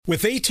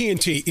With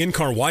AT&T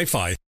in-car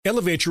Wi-Fi,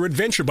 elevate your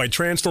adventure by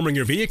transforming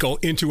your vehicle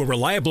into a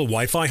reliable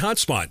Wi-Fi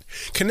hotspot.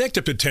 Connect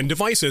up to 10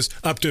 devices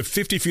up to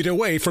 50 feet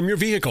away from your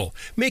vehicle,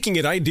 making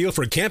it ideal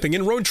for camping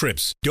and road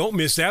trips. Don't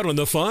miss out on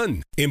the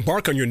fun.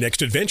 Embark on your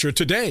next adventure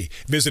today.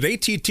 Visit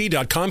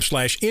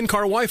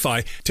att.com/in-car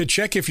Wi-Fi to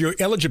check if you're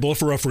eligible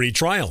for a free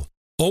trial.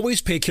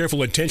 Always pay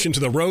careful attention to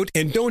the road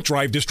and don't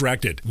drive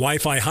distracted.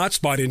 Wi-Fi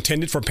hotspot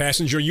intended for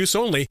passenger use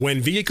only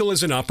when vehicle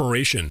is in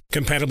operation.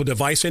 Compatible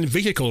device and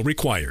vehicle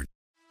required.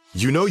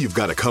 You know you've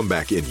got a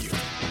comeback in you.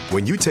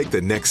 When you take the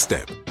next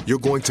step, you're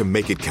going to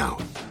make it count.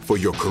 For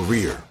your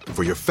career,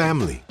 for your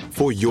family,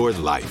 for your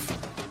life.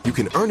 You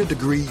can earn a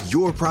degree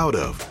you're proud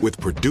of with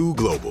Purdue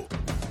Global.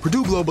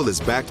 Purdue Global is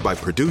backed by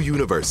Purdue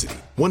University,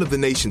 one of the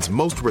nation's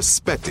most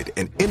respected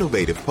and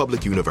innovative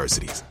public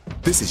universities.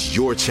 This is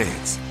your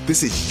chance.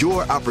 This is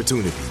your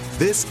opportunity.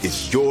 This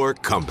is your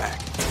comeback.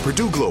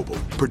 Purdue Global,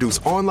 Purdue's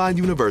online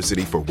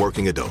university for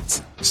working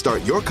adults.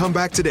 Start your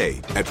comeback today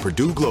at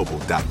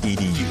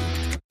purdueglobal.edu.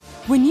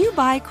 When you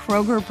buy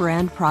Kroger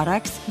brand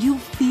products, you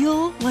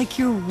feel like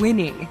you're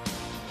winning.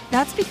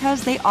 That's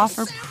because they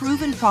offer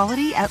proven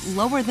quality at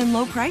lower than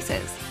low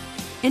prices.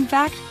 In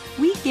fact,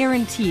 we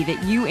guarantee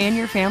that you and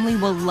your family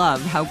will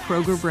love how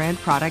Kroger brand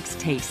products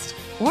taste,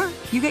 or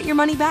you get your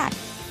money back.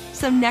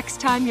 So next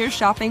time you're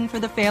shopping for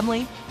the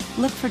family,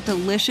 look for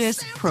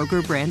delicious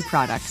Kroger brand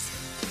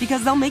products,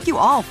 because they'll make you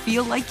all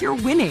feel like you're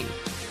winning.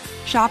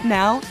 Shop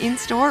now,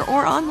 in-store,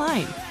 or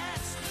online.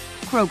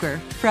 Kroger,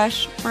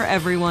 fresh for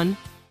everyone.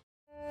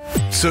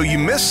 So you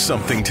missed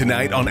something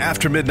tonight on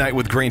After Midnight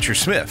with Granger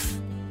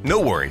Smith. No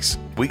worries,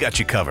 we got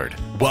you covered.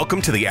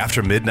 Welcome to the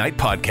After Midnight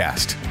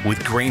podcast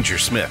with Granger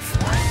Smith.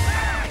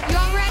 You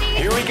all ready?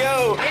 Here we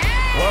go.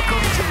 Yeah. Welcome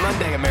to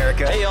Monday,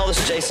 America. Hey, y'all, this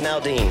is Jason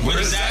Aldean. We're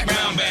the Zach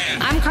Brown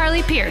Band. I'm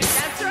Carly Pierce.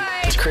 That's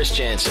right. It's Chris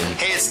Jansen.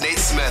 Hey, it's Nate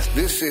Smith.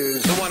 This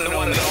is the one and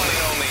only.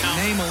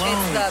 Name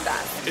alone it's the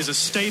best. is a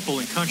staple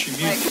in country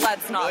music.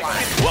 Let's not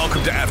lie.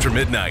 Welcome to After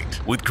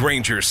Midnight with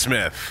Granger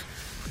Smith.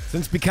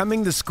 Since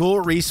becoming the school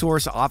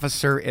resource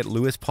officer at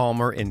Lewis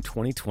Palmer in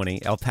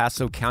 2020, El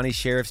Paso County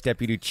Sheriff's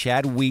Deputy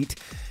Chad Wheat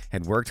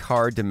had worked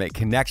hard to make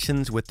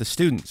connections with the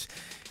students.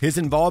 His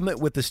involvement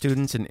with the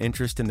students and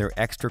interest in their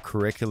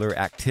extracurricular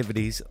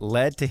activities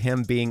led to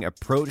him being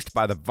approached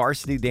by the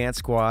varsity dance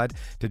squad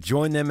to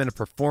join them in a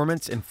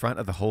performance in front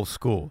of the whole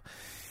school.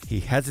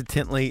 He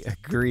hesitantly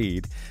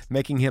agreed,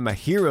 making him a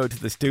hero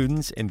to the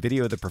students, and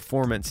video of the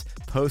performance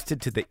posted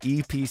to the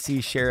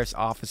EPC Sheriff's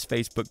Office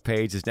Facebook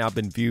page has now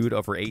been viewed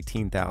over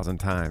 18,000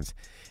 times.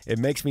 It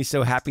makes me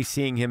so happy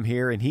seeing him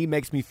here, and he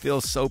makes me feel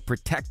so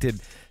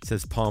protected,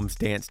 says Palm's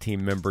dance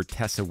team member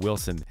Tessa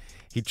Wilson.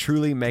 He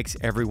truly makes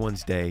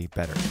everyone's day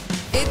better.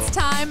 It's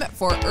time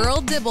for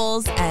Earl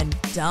Dibbles and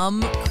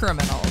Dumb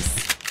Criminals.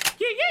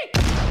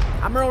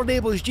 I'm Earl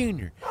Dibbles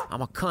Jr.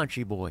 I'm a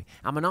country boy.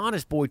 I'm an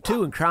honest boy,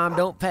 too, and crime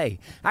don't pay.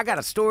 I got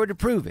a story to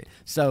prove it.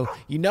 So,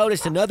 you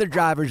notice another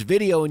driver's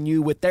videoing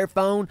you with their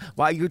phone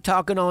while you're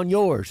talking on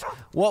yours.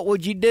 What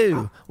would you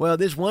do? Well,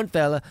 this one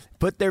fella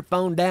put their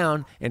phone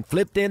down and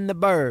flipped in the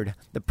bird.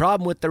 The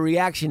problem with the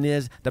reaction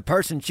is the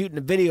person shooting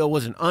the video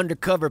was an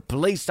undercover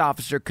police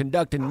officer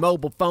conducting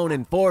mobile phone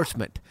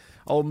enforcement.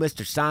 Old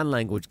Mr. Sign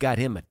Language got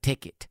him a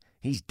ticket.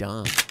 He's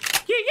dumb.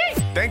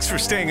 Thanks for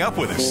staying up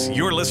with us.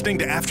 You're listening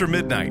to After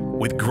Midnight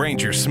with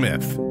Granger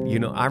Smith. You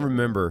know, I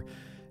remember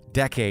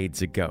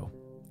decades ago,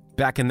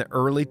 back in the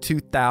early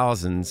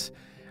 2000s,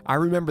 I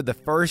remember the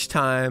first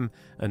time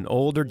an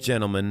older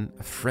gentleman,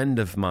 a friend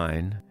of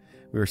mine,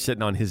 we were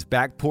sitting on his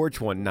back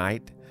porch one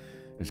night.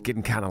 It was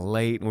getting kind of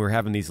late, and we were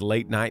having these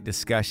late night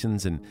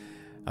discussions, and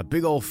a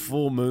big old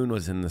full moon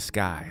was in the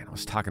sky. And I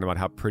was talking about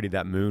how pretty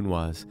that moon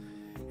was.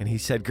 And he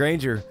said,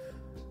 Granger,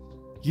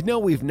 you know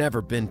we've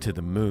never been to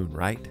the moon,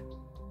 right?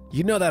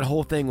 You know that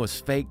whole thing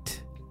was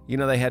faked. You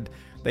know they had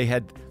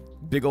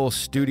big old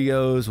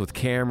studios with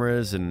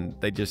cameras, and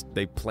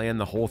they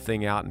planned the whole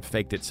thing out and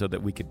faked it so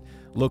that we could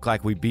look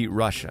like we beat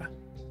Russia.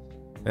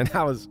 And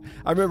I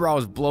remember I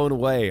was blown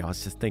away. I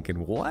was just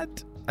thinking,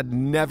 what? I'd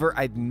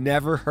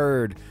never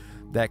heard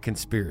that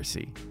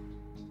conspiracy.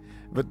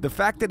 But the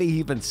fact that he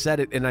even said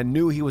it, and I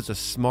knew he was a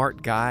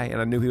smart guy, and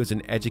I knew he was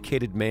an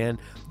educated man,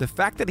 the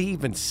fact that he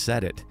even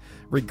said it,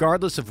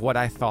 regardless of what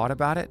I thought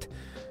about it,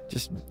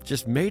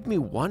 just made me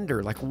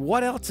wonder, like,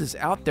 what else is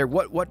out there?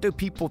 What do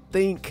people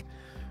think?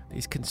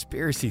 These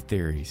conspiracy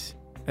theories.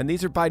 And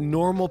these are by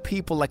normal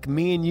people like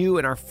me and you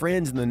and our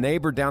friends and the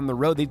neighbor down the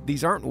road.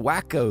 These aren't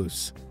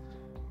wackos.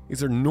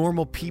 These are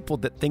normal people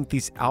that think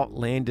these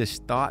outlandish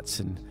thoughts,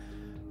 and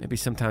maybe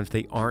sometimes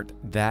they aren't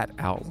that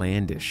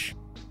outlandish.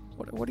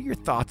 What are your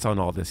thoughts on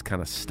all this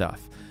kind of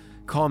stuff?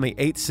 Call me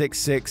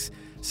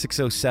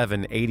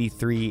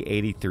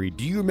 866-607-8383.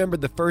 Do you remember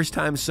the first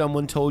time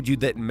someone told you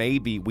that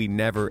maybe we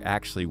never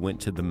actually went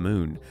to the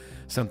moon?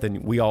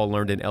 Something we all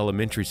learned in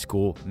elementary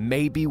school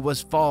maybe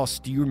was false.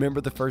 Do you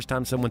remember the first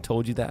time someone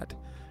told you that?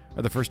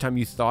 Or the first time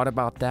you thought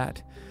about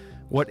that?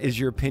 What is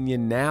your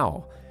opinion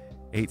now?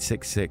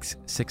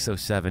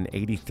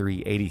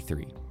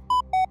 866-607-8383.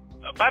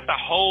 about the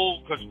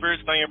whole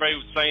conspiracy thing everybody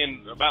was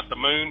saying about the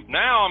moon,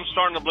 now I'm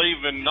starting to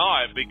believe in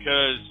not,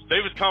 because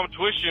there was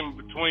competition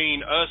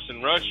between us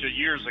and Russia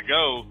years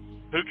ago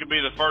who could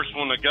be the first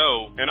one to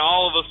go. And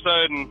all of a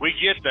sudden, we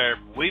get there.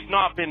 We've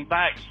not been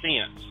back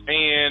since.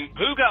 And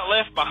who got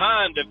left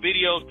behind to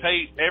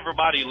videotape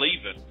everybody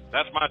leaving?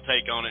 That's my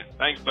take on it.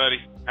 Thanks, buddy.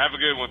 Have a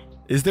good one.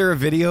 Is there a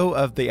video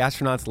of the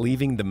astronauts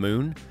leaving the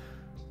moon?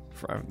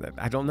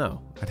 I don't know.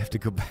 I'd have to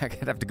go back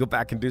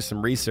and do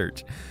some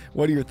research.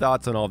 What are your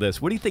thoughts on all this?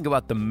 What do you think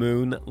about the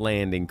moon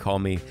landing? Call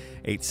me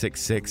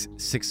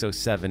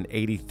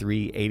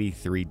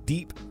 866-607-8383.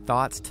 Deep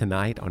thoughts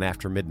tonight on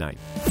After Midnight.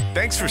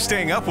 Thanks for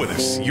staying up with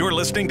us. You're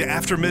listening to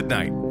After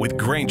Midnight with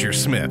Granger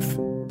Smith.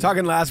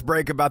 Talking last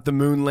break about the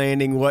moon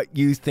landing, what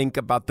you think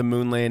about the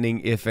moon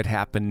landing, if it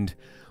happened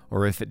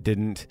or if it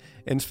didn't.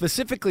 And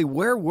specifically,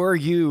 where were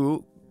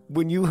you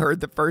when you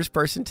heard the first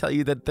person tell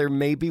you that there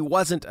maybe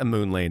wasn't a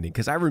moon landing?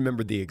 Because I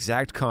remember the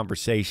exact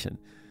conversation.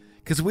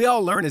 Because we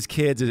all learn as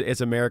kids,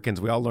 as Americans,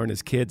 we all learn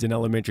as kids in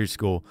elementary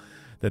school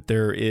that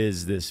there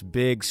is this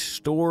big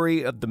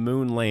story of the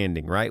moon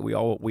landing, right? We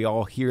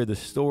all hear the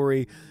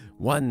story,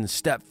 one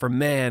step for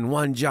man,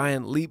 one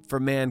giant leap for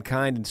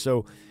mankind. And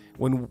so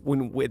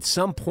when at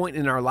some point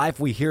in our life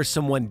we hear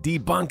someone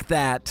debunk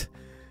that,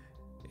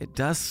 it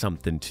does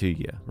something to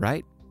you,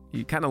 right?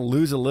 You kind of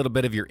lose a little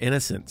bit of your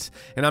innocence.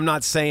 And I'm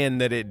not saying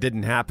that it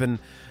didn't happen.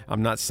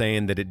 I'm not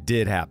saying that it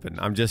did happen.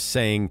 I'm just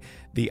saying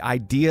the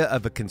idea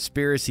of a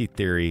conspiracy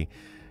theory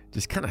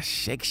just kind of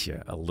shakes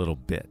you a little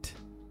bit.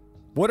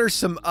 What are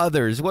some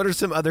others? What are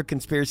some other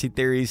conspiracy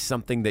theories?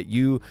 Something that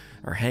you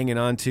are hanging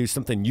on to,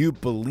 something you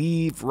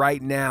believe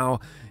right now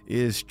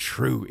is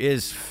true,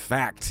 is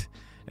fact,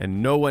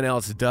 and no one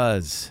else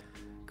does.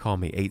 Call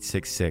me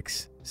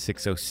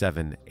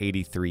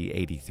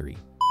 866-607-8383.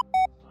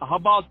 How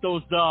about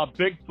those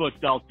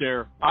Bigfoots out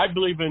there? I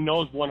believe in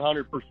those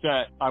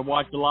 100%. I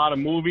watch a lot of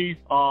movies,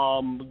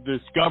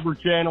 Discovery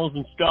channels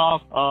and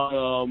stuff.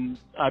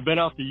 I've been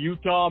out to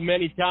Utah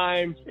many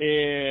times,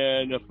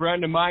 and a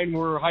friend of mine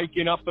were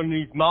hiking up in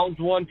these mountains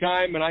one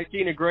time, and I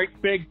seen a great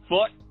big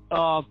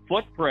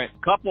footprint,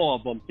 couple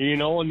of them,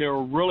 and they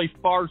were really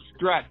far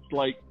stretched,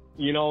 like,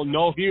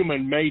 no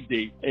human made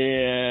these.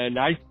 And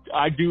I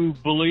do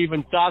believe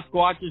in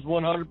Sasquatches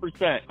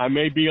 100%. I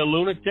may be a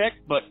lunatic,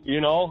 but,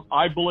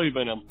 I believe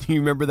in them. You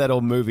remember that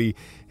old movie,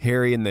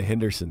 Harry and the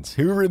Hendersons?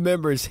 Who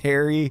remembers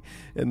Harry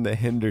and the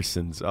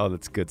Hendersons? Oh,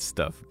 that's good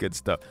stuff. Good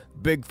stuff.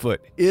 Bigfoot.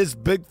 Is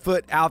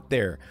Bigfoot out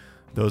there?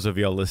 Those of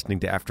y'all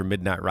listening to After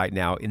Midnight right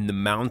now in the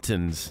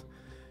mountains,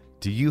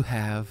 do you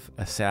have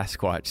a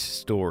Sasquatch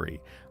story?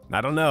 I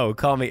don't know.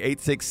 Call me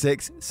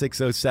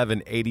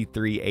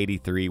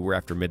 866-607-8383. We're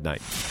After Midnight.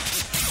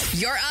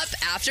 You're up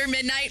After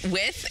Midnight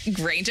with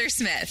Granger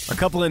Smith. A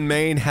couple in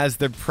Maine has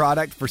their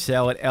product for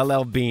sale at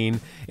LL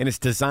Bean, and it's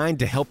designed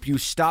to help you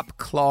stop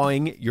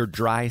clawing your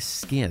dry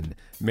skin.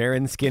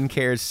 Marin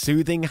Skincare's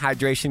Soothing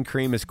Hydration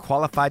Cream is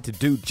qualified to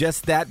do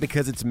just that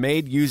because it's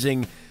made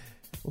using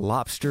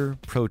lobster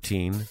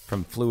protein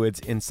from fluids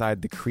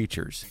inside the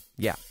creatures.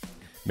 Yeah.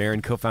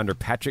 Marin co-founder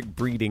Patrick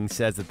Breeding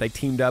says that they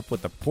teamed up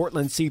with the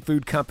Portland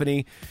Seafood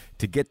Company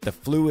to get the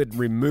fluid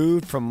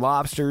removed from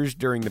lobsters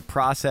during the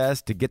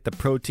process to get the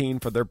protein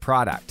for their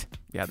product.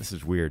 Yeah, this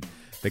is weird.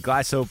 The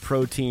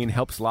glycoprotein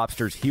helps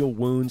lobsters heal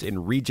wounds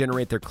and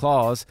regenerate their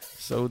claws,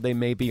 so they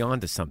may be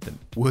onto something.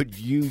 Would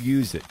you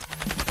use it?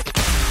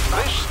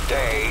 This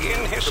day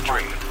in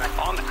history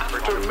on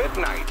After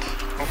Midnight.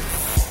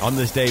 On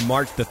this day,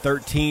 March the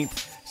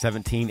 13th,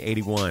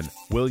 1781,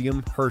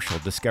 William Herschel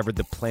discovered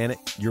the planet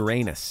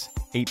Uranus.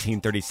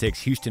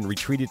 1836, Houston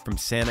retreated from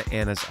Santa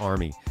Anna's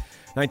army.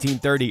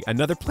 1930,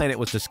 another planet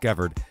was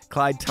discovered.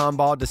 Clyde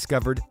Tombaugh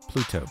discovered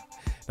Pluto.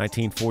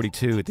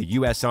 1942, the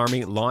U.S.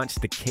 Army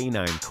launched the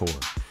K-9 Corps.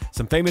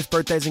 Some famous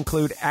birthdays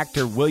include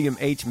actor William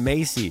H.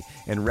 Macy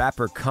and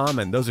rapper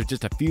Common. Those are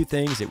just a few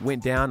things that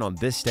went down on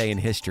this day in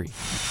history.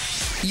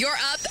 You're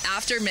up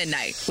After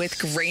Midnight with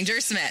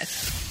Granger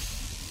Smith.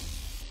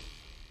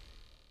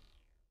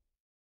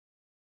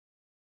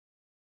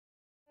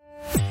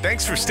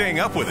 Thanks for staying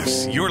up with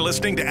us. You're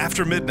listening to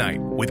After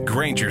Midnight with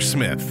Granger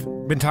Smith.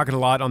 Been talking a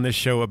lot on this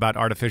show about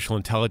artificial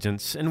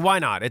intelligence, and why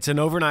not? It's an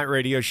overnight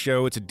radio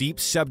show. It's a deep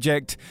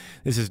subject.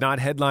 This is not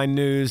headline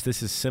news.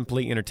 This is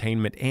simply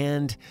entertainment,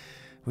 and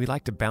we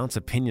like to bounce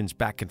opinions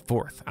back and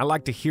forth. I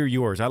like to hear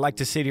yours. I like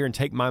to sit here and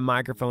take my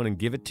microphone and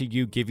give it to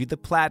you, give you the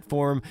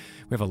platform.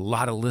 We have a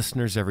lot of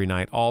listeners every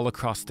night all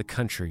across the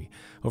country.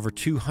 Over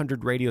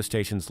 200 radio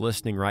stations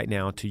listening right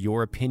now to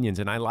your opinions,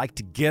 and I like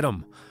to get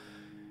them.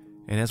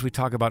 And as we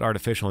talk about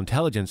artificial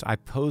intelligence, I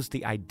pose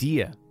the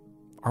idea,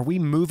 are we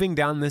moving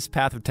down this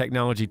path of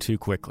technology too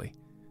quickly?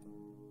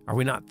 Are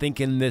we not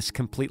thinking this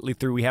completely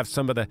through? We have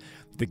some of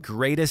the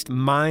greatest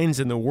minds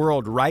in the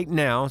world right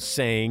now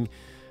saying,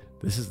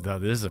 this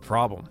is a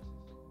problem.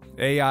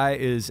 AI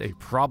is a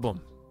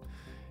problem.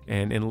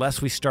 And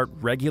unless we start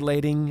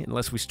regulating,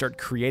 unless we start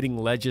creating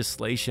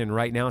legislation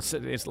right now,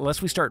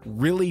 unless we start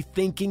really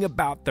thinking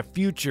about the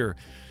future,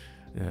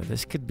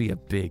 this could be a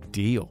big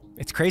deal.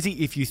 It's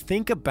crazy if you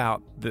think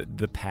about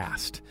the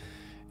past.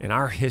 in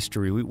our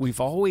history,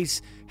 we've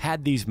always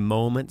had these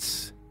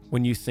moments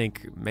when you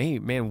think,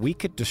 man, we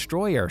could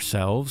destroy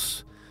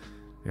ourselves.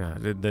 Yeah,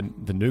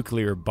 the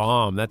nuclear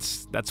bomb,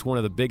 that's one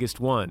of the biggest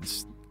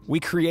ones. We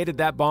created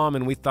that bomb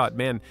and we thought,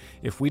 man,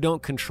 if we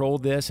don't control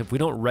this, if we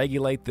don't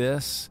regulate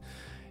this,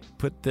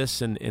 put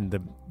this in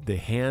the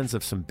hands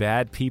of some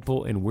bad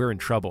people, and we're in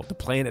trouble. The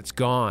planet's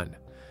gone.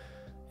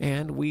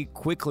 And we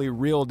quickly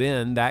reeled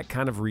in that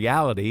kind of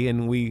reality,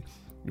 and we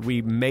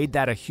made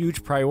that a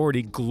huge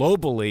priority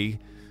globally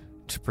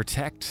to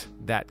protect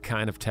that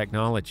kind of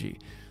technology.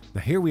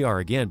 Now, here we are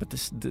again, but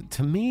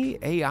to me,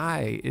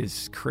 AI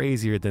is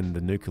crazier than the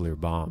nuclear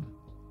bomb.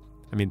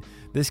 I mean,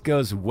 this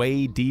goes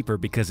way deeper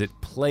because it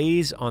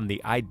plays on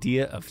the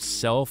idea of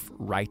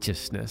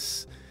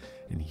self-righteousness.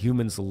 And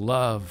humans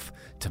love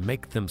to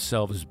make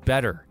themselves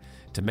better,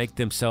 to make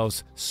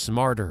themselves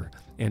smarter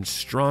and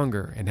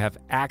stronger, and have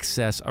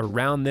access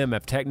around them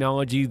of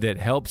technology that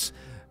helps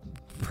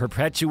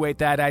perpetuate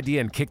that idea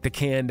and kick the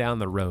can down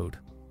the road.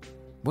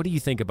 What do you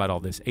think about all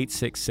this?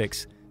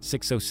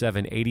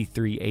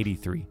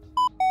 866-607-8383.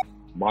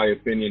 My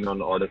opinion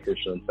on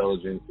artificial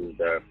intelligence is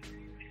that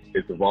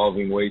it's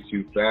evolving way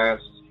too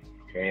fast,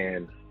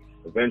 and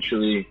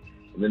eventually,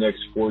 in the next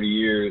 40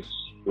 years,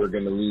 we're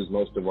going to lose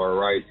most of our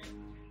rights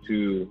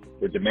to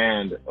the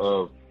demand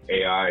of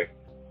AI,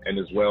 and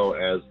as well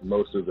as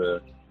most of the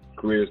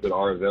careers that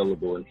are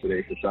available in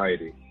today's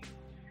society.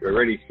 We're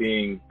already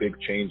seeing big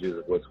changes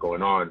of what's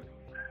going on,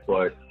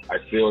 but I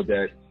feel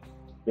that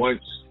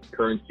once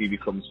currency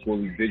becomes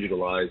fully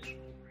digitalized,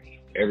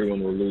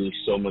 everyone will lose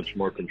so much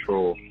more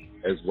control,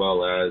 as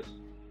well as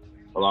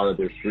a lot of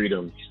their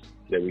freedoms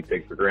that we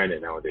take for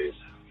granted nowadays.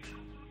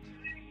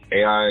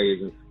 AI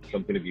isn't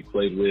something to be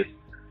played with,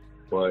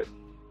 but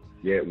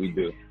yet we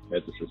do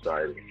as a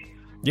society.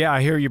 Yeah,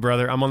 I hear you,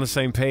 brother. I'm on the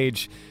same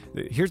page.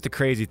 Here's the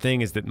crazy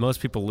thing is that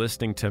most people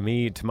listening to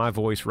me, to my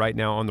voice right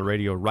now on the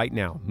radio right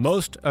now,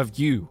 most of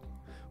you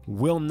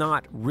will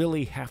not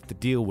really have to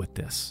deal with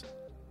this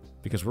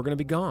because we're going to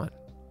be gone.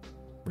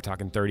 We're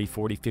talking 30,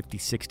 40, 50,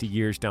 60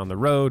 years down the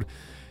road.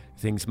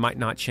 Things might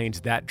not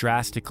change that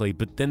drastically,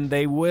 but then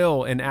they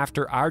will. And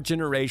after our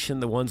generation,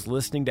 the ones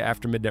listening to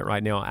After Midnight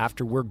right now,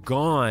 after we're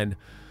gone,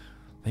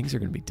 things are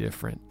going to be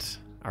different.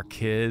 Our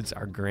kids,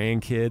 our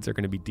grandkids are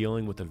going to be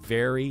dealing with a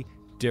very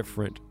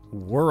different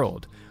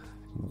world.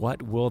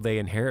 What will they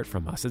inherit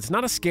from us? It's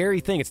not a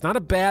scary thing. It's not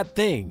a bad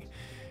thing.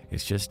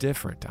 It's just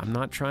different. I'm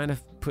not trying to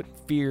put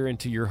fear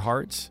into your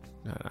hearts.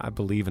 I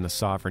believe in a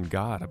sovereign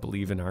God. I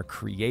believe in our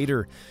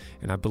Creator,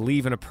 and I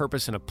believe in a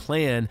purpose and a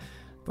plan,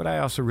 but I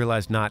also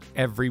realize not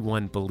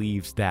everyone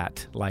believes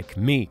that like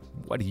me.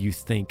 What do you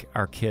think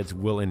our kids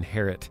will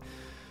inherit?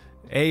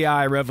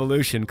 AI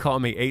revolution. Call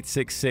me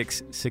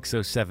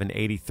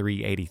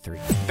 866-607-8383.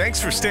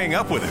 Thanks for staying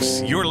up with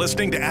us. You're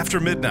listening to After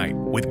Midnight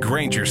with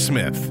Granger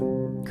Smith.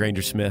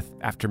 Granger Smith,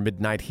 After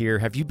Midnight here.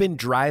 Have you been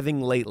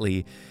driving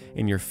lately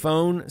and your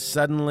phone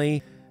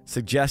suddenly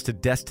suggests a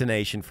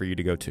destination for you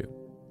to go to?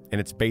 And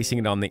it's basing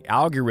it on the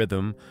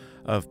algorithm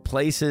of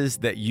places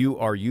that you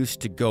are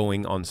used to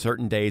going on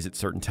certain days at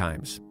certain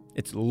times.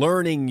 It's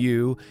learning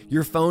you.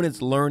 Your phone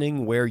is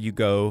learning where you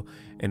go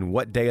and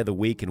what day of the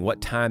week and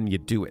what time you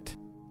do it.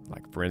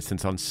 Like, for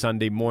instance, on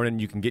Sunday morning,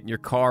 you can get in your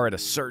car at a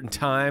certain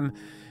time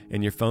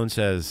and your phone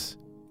says,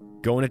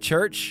 going to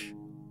church?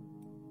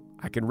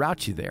 I can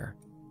route you there.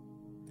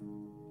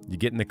 You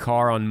get in the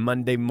car on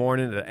Monday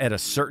morning at a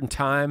certain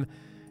time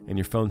and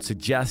your phone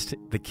suggests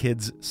the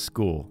kids'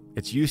 school.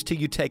 It's used to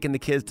you taking the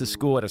kids to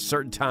school at a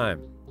certain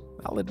time.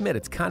 I'll admit,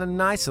 it's kind of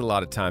nice a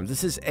lot of times.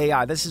 This is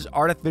AI. This is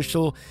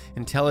artificial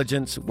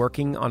intelligence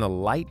working on a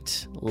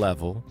light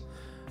level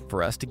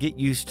for us to get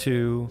used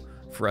to,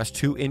 for us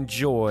to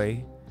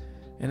enjoy,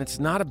 and it's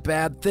not a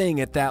bad thing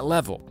at that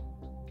level.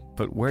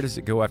 But where does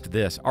it go after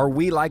this? Are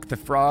we like the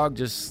frog,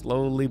 just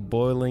slowly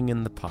boiling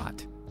in the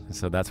pot? And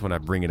so that's when I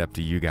bring it up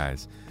to you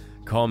guys.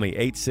 Call me,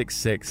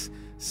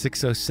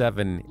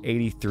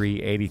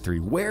 866-607-8383.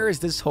 Where is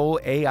this whole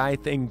AI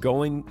thing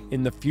going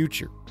in the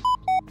future?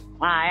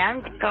 Hi,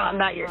 I'm calling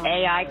about your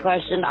AI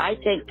question. I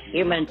think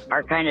humans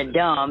are kind of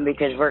dumb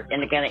because we're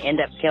going to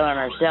end up killing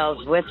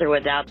ourselves with or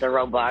without the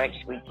robotics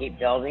we keep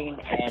building.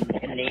 And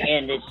in the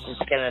end, it's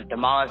just going to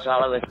demolish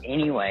all of us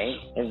anyway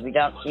because we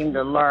don't seem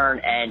to learn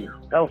and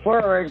go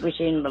forward. We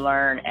seem to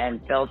learn and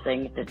build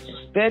things that's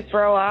just good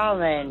for a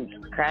while and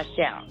then crash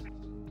down.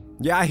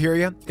 Yeah, I hear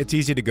you. It's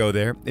easy to go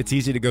there. It's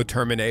easy to go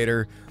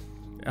Terminator,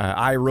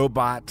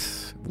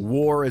 iRobot,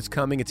 war is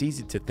coming. It's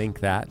easy to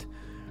think that.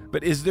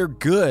 But is there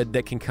good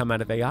that can come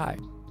out of AI?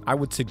 I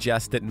would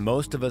suggest that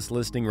most of us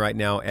listening right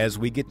now, as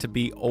we get to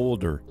be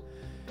older,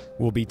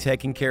 will be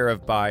taken care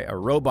of by a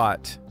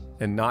robot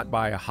and not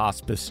by a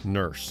hospice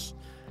nurse.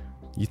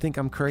 You think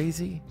I'm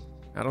crazy?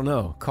 I don't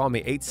know. Call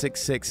me,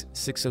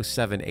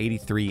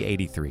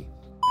 866-607-8383.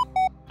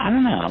 I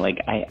don't know. I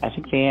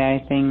think the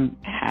AI thing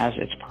has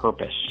its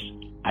purpose.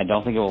 I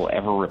don't think it will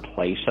ever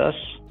replace us.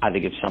 I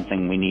think it's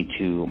something we need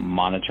to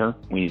monitor.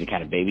 We need to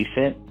kind of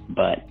babysit,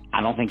 but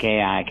I don't think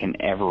AI can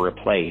ever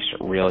replace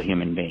real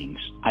human beings.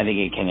 I think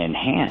it can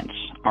enhance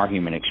our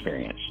human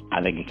experience.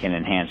 I think it can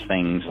enhance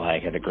things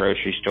like at the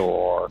grocery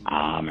store,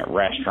 at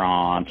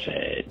restaurants,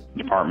 at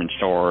department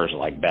stores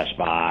like Best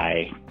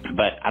Buy,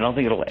 but I don't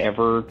think it'll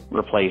ever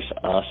replace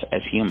us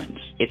as humans.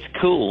 It's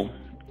cool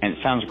and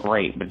it sounds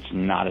great, but it's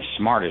not as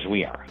smart as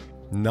we are.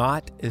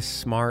 Not as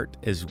smart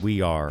as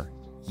we are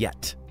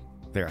yet.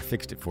 There, I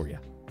fixed it for you.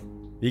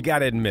 You got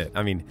to admit,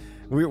 I mean,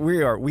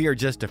 we are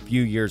just a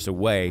few years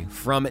away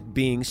from it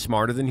being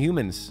smarter than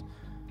humans.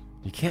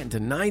 You can't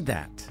deny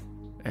that.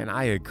 And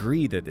I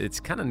agree that it's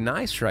kind of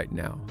nice right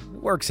now.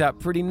 It works out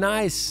pretty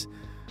nice.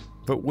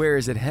 But where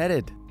is it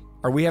headed?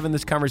 Are we having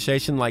this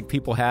conversation like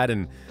people had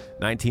in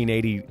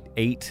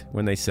 1988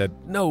 when they said,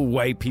 no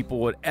way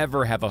people would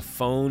ever have a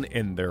phone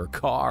in their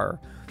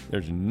car?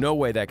 There's no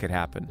way that could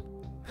happen.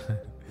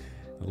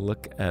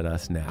 Look at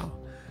us now.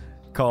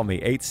 Call me,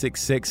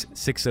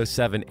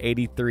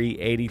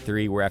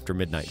 866-607-8383. We're After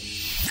Midnight.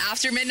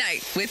 After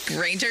Midnight with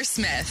Granger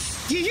Smith.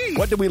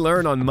 What did we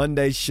learn on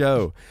Monday's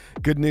show?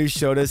 Good News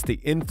showed us the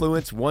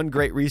influence one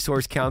great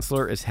resource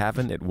counselor is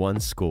having at one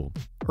school.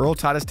 Earl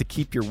taught us to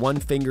keep your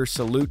one-finger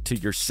salute to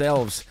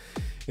yourselves.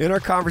 In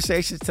our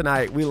conversations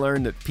tonight, we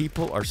learned that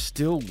people are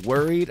still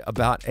worried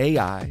about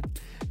AI.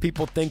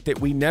 People think that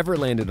we never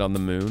landed on the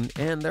moon,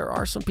 and there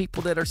are some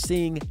people that are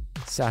seeing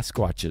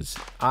Sasquatches.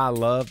 I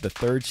love the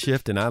third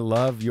shift, and I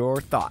love your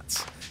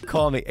thoughts.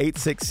 Call me,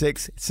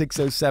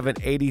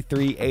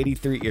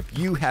 866-607-8383 if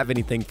you have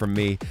anything from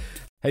me.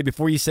 Hey,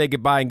 before you say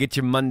goodbye and get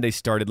your Monday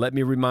started, let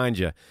me remind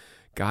you,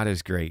 God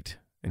is great,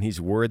 and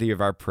He's worthy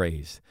of our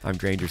praise. I'm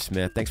Granger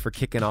Smith. Thanks for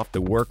kicking off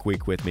the work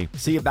week with me.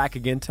 See you back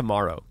again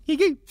tomorrow.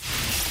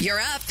 You're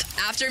up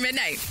After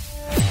Midnight.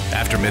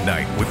 After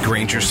Midnight with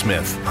Granger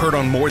Smith. Heard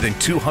on more than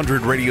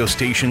 200 radio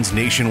stations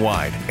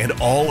nationwide and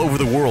all over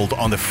the world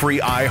on the free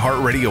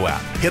iHeartRadio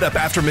app. Hit up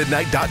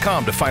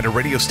aftermidnight.com to find a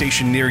radio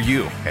station near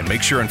you. And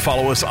make sure and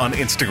follow us on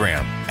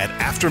Instagram at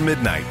After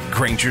Midnight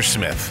Granger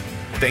Smith.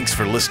 Thanks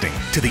for listening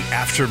to the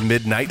After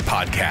Midnight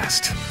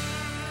Podcast.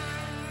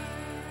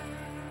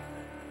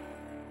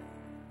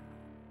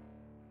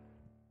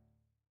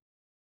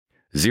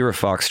 Zero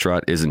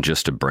Foxtrot isn't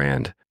just a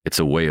brand, it's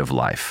a way of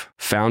life.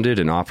 Founded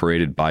and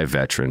operated by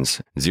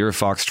veterans, Zero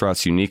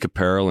Foxtrot's unique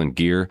apparel and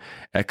gear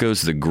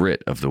echoes the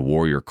grit of the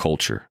warrior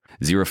culture.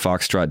 Zero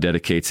Foxtrot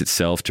dedicates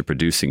itself to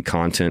producing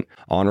content,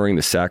 honoring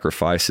the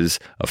sacrifices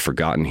of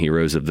forgotten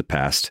heroes of the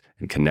past,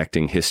 and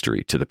connecting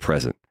history to the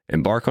present.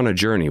 Embark on a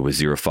journey with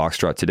Zero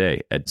Foxtrot today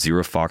at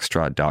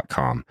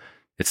zerofoxtrot.com.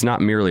 It's not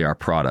merely our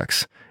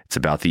products, it's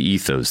about the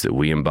ethos that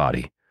we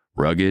embody.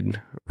 Rugged,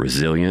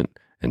 resilient,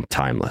 and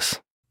timeless.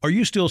 Are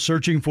you still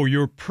searching for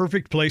your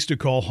perfect place to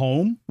call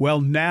home?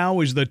 Well, now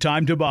is the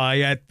time to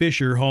buy at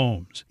Fisher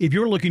Homes. If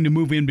you're looking to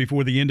move in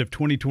before the end of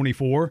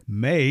 2024,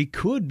 May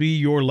could be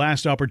your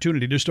last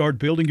opportunity to start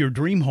building your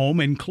dream home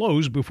and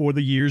close before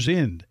the year's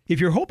end. If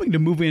you're hoping to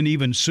move in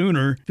even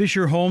sooner,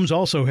 Fisher Homes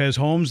also has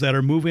homes that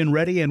are move-in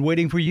ready and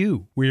waiting for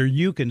you, where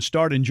you can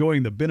start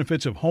enjoying the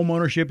benefits of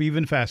homeownership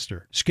even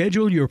faster.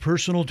 Schedule your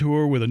personal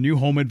tour with a new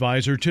home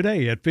advisor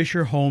today at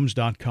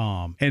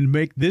FisherHomes.com and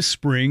make this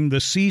spring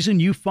the season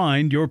you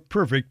find your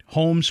perfect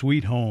home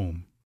sweet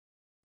home.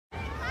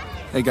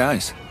 Hey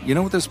guys, you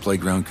know what this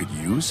playground could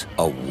use?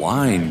 A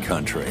wine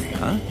country,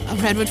 huh? A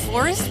redwood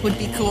forest would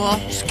be cool.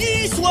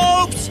 Ski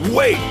slopes!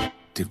 Wait!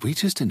 Did we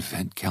just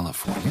invent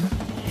California?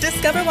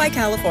 Discover why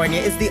California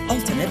is the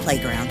ultimate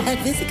playground at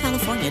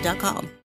visitcalifornia.com.